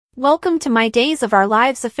Welcome to my Days of Our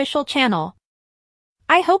Lives official channel.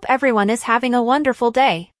 I hope everyone is having a wonderful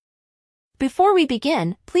day. Before we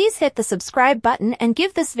begin, please hit the subscribe button and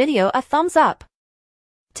give this video a thumbs up.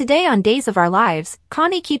 Today on Days of Our Lives,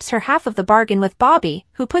 Connie keeps her half of the bargain with Bobby,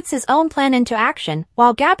 who puts his own plan into action,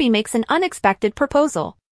 while Gabby makes an unexpected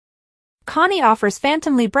proposal. Connie offers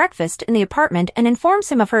Phantom Lee breakfast in the apartment and informs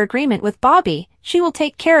him of her agreement with Bobby. She will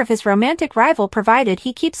take care of his romantic rival provided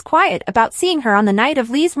he keeps quiet about seeing her on the night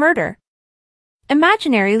of Lee's murder.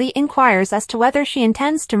 Imaginary Lee inquires as to whether she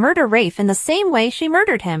intends to murder Rafe in the same way she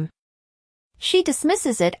murdered him. She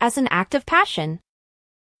dismisses it as an act of passion.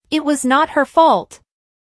 It was not her fault.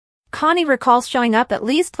 Connie recalls showing up at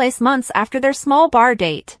Lee's place months after their small bar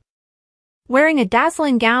date. Wearing a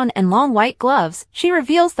dazzling gown and long white gloves, she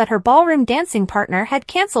reveals that her ballroom dancing partner had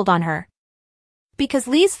canceled on her. Because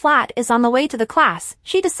Lee's flat is on the way to the class,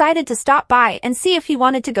 she decided to stop by and see if he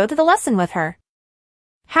wanted to go to the lesson with her.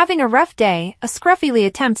 Having a rough day, a scruffy Lee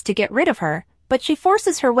attempts to get rid of her, but she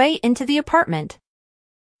forces her way into the apartment.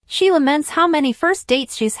 She laments how many first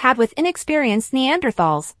dates she's had with inexperienced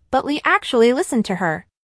Neanderthals, but Lee actually listened to her.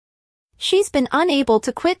 She's been unable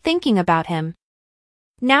to quit thinking about him.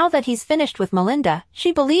 Now that he's finished with Melinda,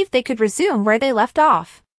 she believed they could resume where they left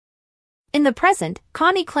off. In the present,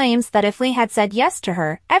 Connie claims that if Lee had said yes to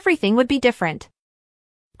her, everything would be different.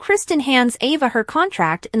 Kristen hands Ava her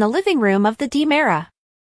contract in the living room of the DiMera.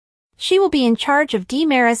 She will be in charge of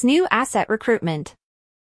DiMera's new asset recruitment.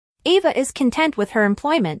 Ava is content with her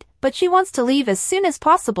employment, but she wants to leave as soon as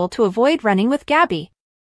possible to avoid running with Gabby.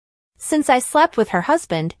 Since I slept with her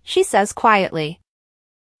husband, she says quietly.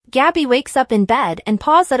 Gabby wakes up in bed and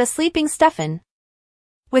paws at a sleeping Stefan.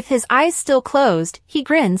 With his eyes still closed, he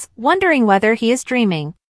grins, wondering whether he is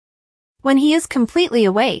dreaming. When he is completely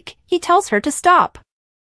awake, he tells her to stop.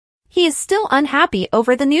 He is still unhappy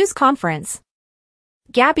over the news conference.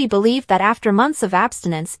 Gabby believed that after months of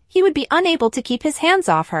abstinence, he would be unable to keep his hands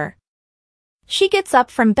off her. She gets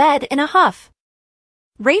up from bed in a huff.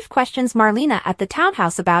 Rafe questions Marlena at the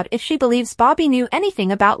townhouse about if she believes Bobby knew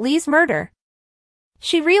anything about Lee's murder.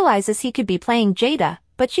 She realizes he could be playing Jada,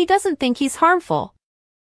 but she doesn't think he's harmful.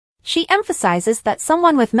 She emphasizes that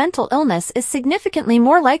someone with mental illness is significantly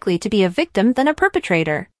more likely to be a victim than a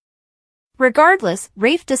perpetrator. Regardless,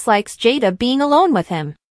 Rafe dislikes Jada being alone with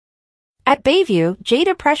him. At Bayview,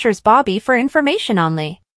 Jada pressures Bobby for information on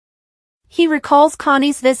Lee. He recalls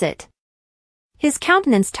Connie's visit. His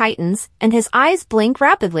countenance tightens, and his eyes blink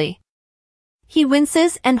rapidly. He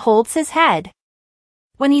winces and holds his head.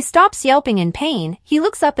 When he stops yelping in pain, he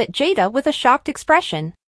looks up at Jada with a shocked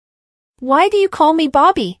expression. "Why do you call me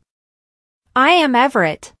Bobby?" "I am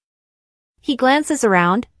Everett." He glances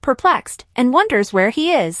around, perplexed, and wonders where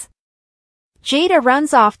he is. Jada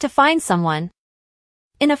runs off to find someone.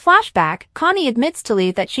 In a flashback, Connie admits to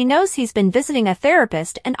Lee that she knows he's been visiting a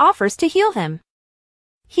therapist and offers to heal him.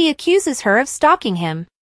 He accuses her of stalking him.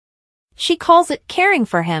 She calls it caring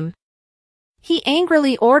for him. He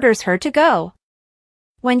angrily orders her to go.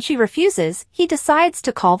 When she refuses, he decides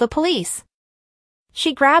to call the police.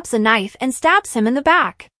 She grabs a knife and stabs him in the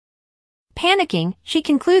back. Panicking, she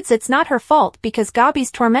concludes it's not her fault because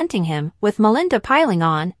Gabby's tormenting him, with Melinda piling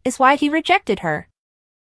on, is why he rejected her.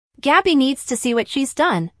 Gabby needs to see what she's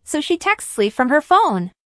done, so she texts Lee from her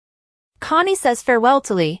phone. Connie says farewell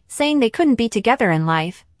to Lee, saying they couldn't be together in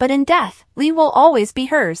life, but in death, Lee will always be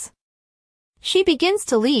hers. She begins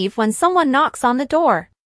to leave when someone knocks on the door.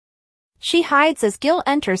 She hides as Gil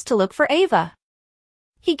enters to look for Ava.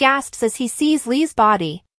 He gasps as he sees Lee's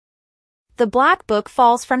body. The black book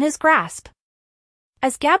falls from his grasp.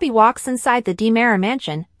 As Gabby walks inside the DiMera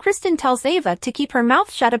mansion, Kristen tells Ava to keep her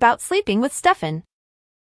mouth shut about sleeping with Stefan.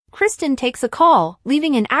 Kristen takes a call,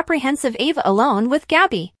 leaving an apprehensive Ava alone with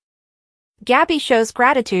Gabby. Gabby shows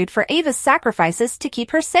gratitude for Ava's sacrifices to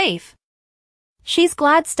keep her safe. She's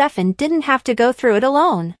glad Stefan didn't have to go through it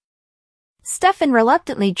alone. Stefan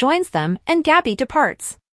reluctantly joins them, and Gabby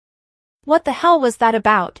departs. What the hell was that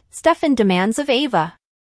about? Stefan demands of Ava.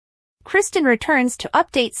 Kristen returns to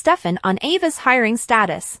update Stefan on Ava's hiring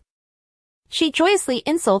status. She joyously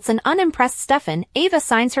insults an unimpressed Stefan. Ava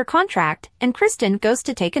signs her contract, and Kristen goes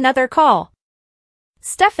to take another call.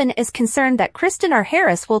 Stefan is concerned that Kristen or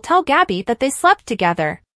Harris will tell Gabby that they slept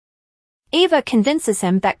together. Ava convinces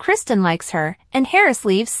him that Kristen likes her, and Harris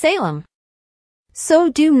leaves Salem. So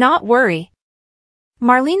do not worry.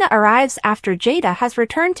 Marlena arrives after Jada has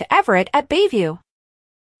returned to Everett at Bayview.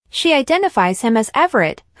 She identifies him as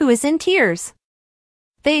Everett, who is in tears.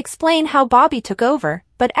 They explain how Bobby took over,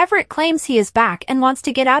 but Everett claims he is back and wants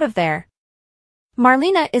to get out of there.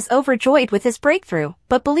 Marlena is overjoyed with his breakthrough,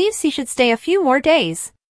 but believes he should stay a few more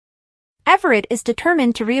days. Everett is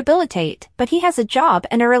determined to rehabilitate, but he has a job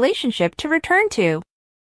and a relationship to return to.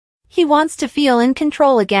 He wants to feel in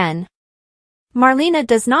control again. Marlena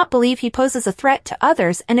does not believe he poses a threat to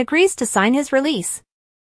others and agrees to sign his release.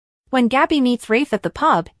 When Gabby meets Rafe at the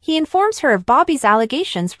pub, he informs her of Bobby's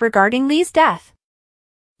allegations regarding Lee's death.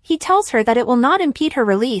 He tells her that it will not impede her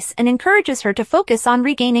release and encourages her to focus on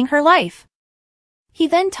regaining her life. He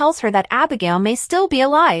then tells her that Abigail may still be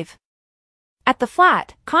alive. At the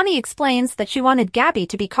flat, Connie explains that she wanted Gabby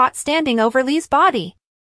to be caught standing over Lee's body.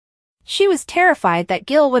 She was terrified that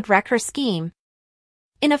Gil would wreck her scheme.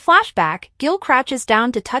 In a flashback, Gil crouches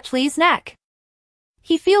down to touch Lee's neck.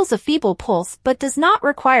 He feels a feeble pulse but does not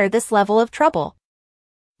require this level of trouble.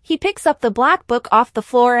 He picks up the black book off the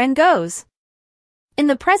floor and goes. In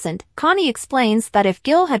the present, Connie explains that if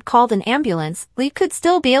Gil had called an ambulance, Lee could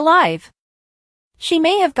still be alive. She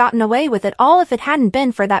may have gotten away with it all if it hadn't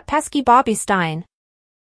been for that pesky Bobby Stein.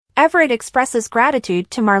 Everett expresses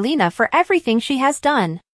gratitude to Marlena for everything she has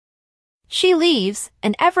done. She leaves,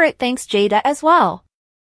 and Everett thanks Jada as well.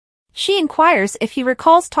 She inquires if he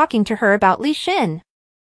recalls talking to her about Li Shin.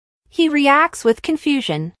 He reacts with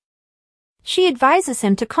confusion. She advises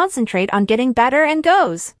him to concentrate on getting better and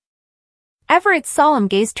goes. Everett's solemn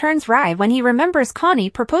gaze turns wry when he remembers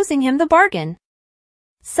Connie proposing him the bargain.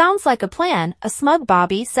 Sounds like a plan, a smug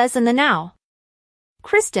Bobby says in the now.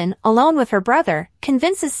 Kristen, alone with her brother,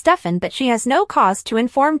 convinces Stefan that she has no cause to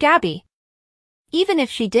inform Gabby. Even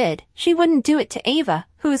if she did, she wouldn't do it to Ava,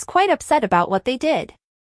 who is quite upset about what they did.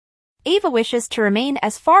 Ava wishes to remain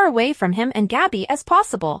as far away from him and Gabby as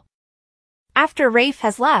possible. After Rafe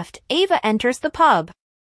has left, Ava enters the pub.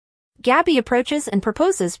 Gabby approaches and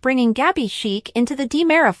proposes bringing Gabby Chic into the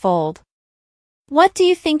DiMera fold. What do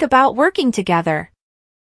you think about working together?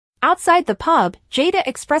 Outside the pub, Jada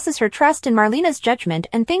expresses her trust in Marlena's judgment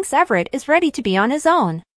and thinks Everett is ready to be on his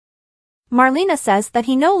own. Marlena says that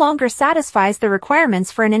he no longer satisfies the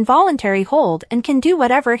requirements for an involuntary hold and can do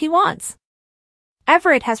whatever he wants.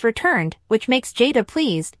 Everett has returned, which makes Jada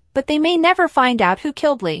pleased, but they may never find out who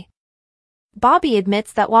killed Lee. Bobby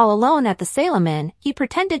admits that while alone at the Salem Inn, he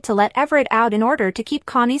pretended to let Everett out in order to keep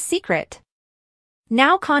Connie's secret.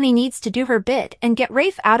 Now Connie needs to do her bit and get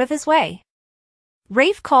Rafe out of his way.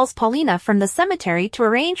 Rafe calls Paulina from the cemetery to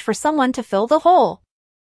arrange for someone to fill the hole.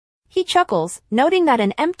 He chuckles, noting that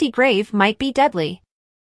an empty grave might be deadly.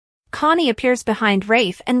 Connie appears behind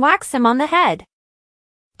Rafe and whacks him on the head.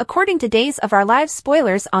 According to Days of Our Lives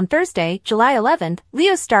spoilers on Thursday, July 11th,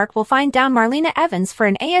 Leo Stark will find down Marlena Evans for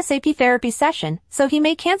an ASAP therapy session, so he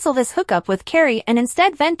may cancel this hookup with Carrie and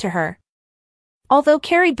instead vent to her. Although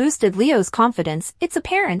Carrie boosted Leo's confidence, it's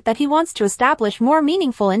apparent that he wants to establish more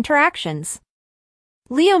meaningful interactions.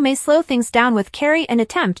 Leo may slow things down with Carrie and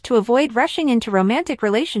attempt to avoid rushing into romantic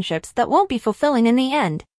relationships that won't be fulfilling in the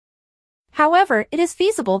end. However, it is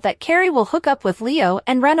feasible that Carrie will hook up with Leo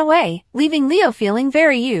and run away, leaving Leo feeling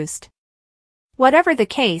very used. Whatever the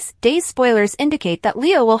case, Days spoilers indicate that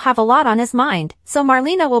Leo will have a lot on his mind, so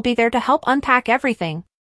Marlena will be there to help unpack everything.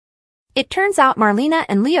 It turns out Marlena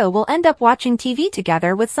and Leo will end up watching TV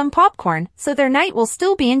together with some popcorn, so their night will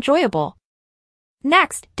still be enjoyable.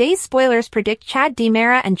 Next, Days spoilers predict Chad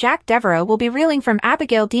DiMera and Jack Devereaux will be reeling from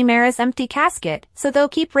Abigail DiMera's empty casket, so they'll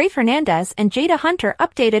keep Rafe Hernandez and Jada Hunter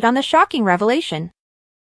updated on the shocking revelation.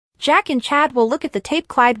 Jack and Chad will look at the tape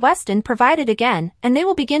Clyde Weston provided again, and they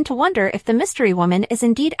will begin to wonder if the mystery woman is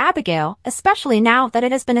indeed Abigail, especially now that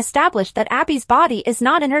it has been established that Abby's body is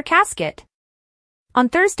not in her casket. On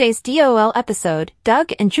Thursday's DOL episode,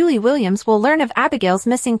 Doug and Julie Williams will learn of Abigail's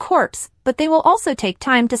missing corpse, but they will also take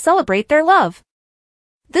time to celebrate their love.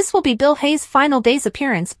 This will be Bill Hayes' final day's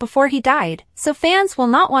appearance before he died, so fans will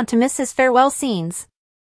not want to miss his farewell scenes.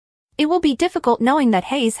 It will be difficult knowing that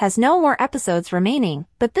Hayes has no more episodes remaining,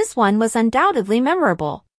 but this one was undoubtedly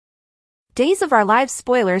memorable. Days of Our Lives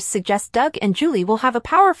spoilers suggest Doug and Julie will have a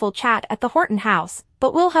powerful chat at the Horton house,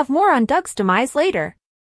 but we'll have more on Doug's demise later.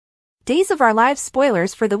 Days of Our Lives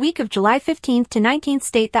spoilers for the week of July 15th to 19th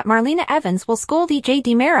state that Marlena Evans will scold EJ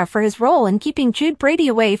DiMera for his role in keeping Jude Brady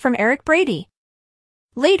away from Eric Brady.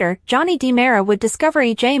 Later, Johnny DiMera would discover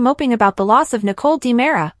EJ moping about the loss of Nicole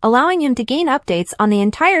DiMera, allowing him to gain updates on the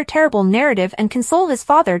entire terrible narrative and console his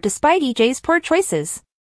father despite EJ's poor choices.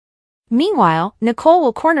 Meanwhile, Nicole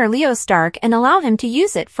will corner Leo Stark and allow him to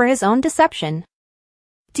use it for his own deception.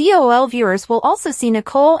 DOL viewers will also see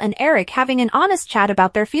Nicole and Eric having an honest chat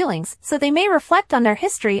about their feelings, so they may reflect on their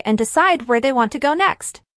history and decide where they want to go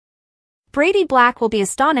next. Brady Black will be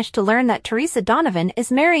astonished to learn that Teresa Donovan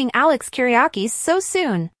is marrying Alex Kyriakis so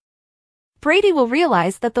soon. Brady will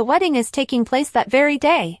realize that the wedding is taking place that very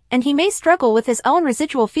day, and he may struggle with his own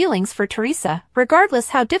residual feelings for Teresa, regardless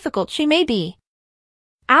how difficult she may be.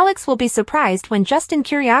 Alex will be surprised when Justin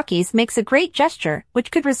Kyriakis makes a great gesture, which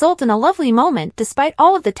could result in a lovely moment despite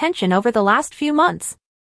all of the tension over the last few months.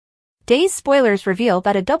 Day's spoilers reveal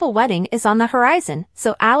that a double wedding is on the horizon,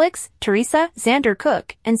 so Alex, Teresa, Xander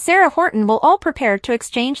Cook, and Sarah Horton will all prepare to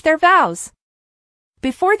exchange their vows.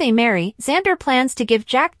 Before they marry, Xander plans to give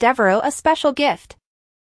Jack Devereaux a special gift.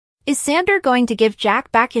 Is Xander going to give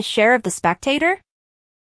Jack back his share of The Spectator?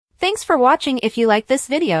 Thanks for watching. If you like this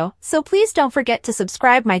video, so please don't forget to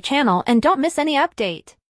subscribe my channel and don't miss any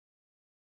update.